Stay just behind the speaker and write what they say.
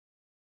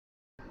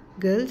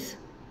Girls,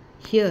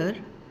 here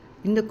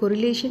in the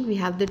correlation we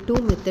have the two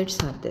methods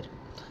are there.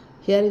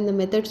 Here in the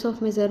methods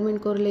of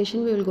measurement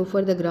correlation we will go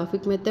for the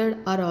graphic method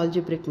or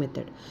algebraic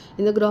method.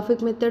 In the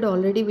graphic method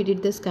already we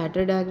did the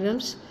scatter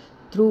diagrams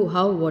through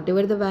how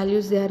whatever the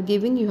values they are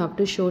giving you have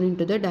to show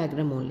into the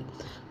diagram only.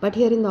 But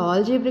here in the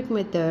algebraic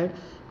method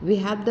we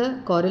have the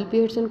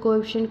Karl-Pearson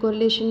coefficient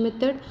correlation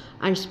method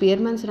and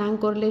Spearman's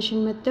rank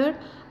correlation method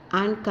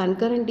and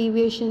concurrent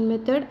deviation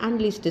method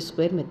and least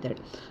square method.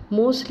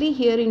 Mostly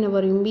here in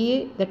our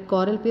MBA that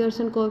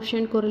Karl-Pearson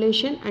coefficient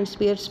correlation and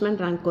Spearman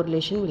rank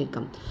correlation will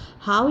come.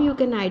 How you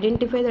can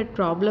identify that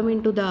problem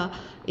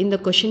in the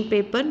question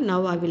paper,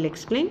 now I will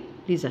explain.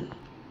 Listen.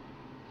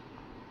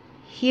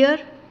 Here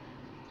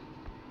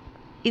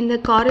in the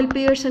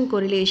Karl-Pearson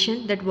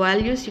correlation, that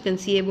values you can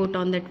see about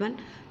on that one,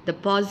 the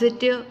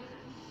positive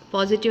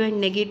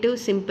and negative,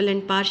 simple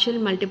and partial,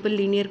 multiple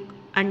linear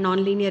and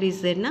non-linear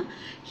is there na.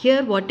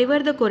 Here whatever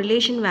the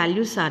correlation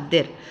values are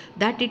there,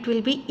 that it will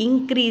be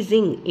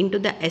increasing into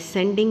the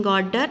ascending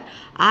order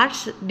or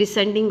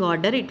descending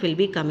order, it will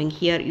be coming.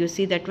 Here you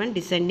see that one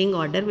descending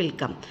order will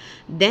come.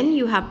 Then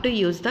you have to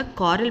use the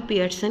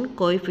Karl-Pearson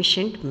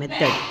coefficient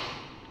method.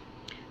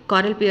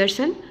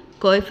 Karl-Pearson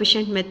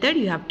coefficient method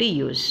you have to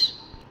use.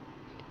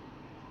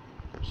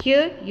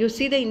 Here you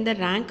see in the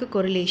rank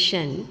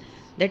correlation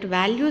that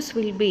values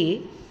will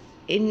be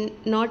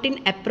not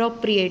in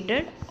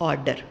appropriated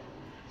order.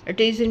 It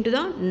is into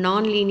the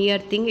non-linear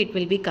thing, it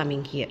will be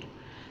coming here.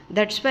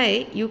 That's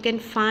why you can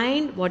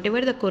find whatever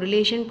the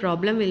correlation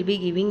problem will be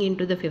giving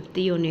into the 5th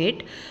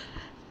unit.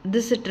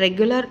 This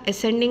regular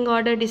ascending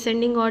order,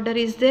 descending order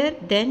is there,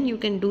 then you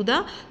can do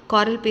the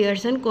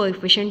Karl-Pearson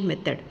coefficient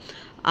method.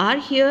 Or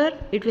here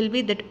it will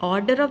be that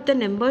order of the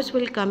numbers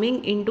will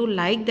coming into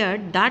like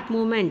that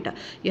moment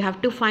you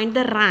have to find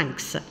the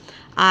ranks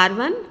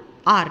R1,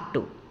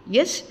 R2.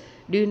 Yes,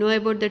 do you know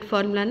about that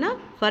formula na?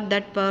 For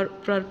that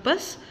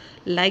purpose,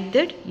 like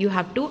that you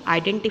have to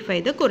identify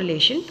the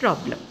correlation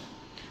problem.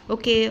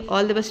 Okay,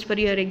 all the best for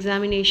your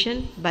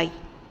examination. Bye.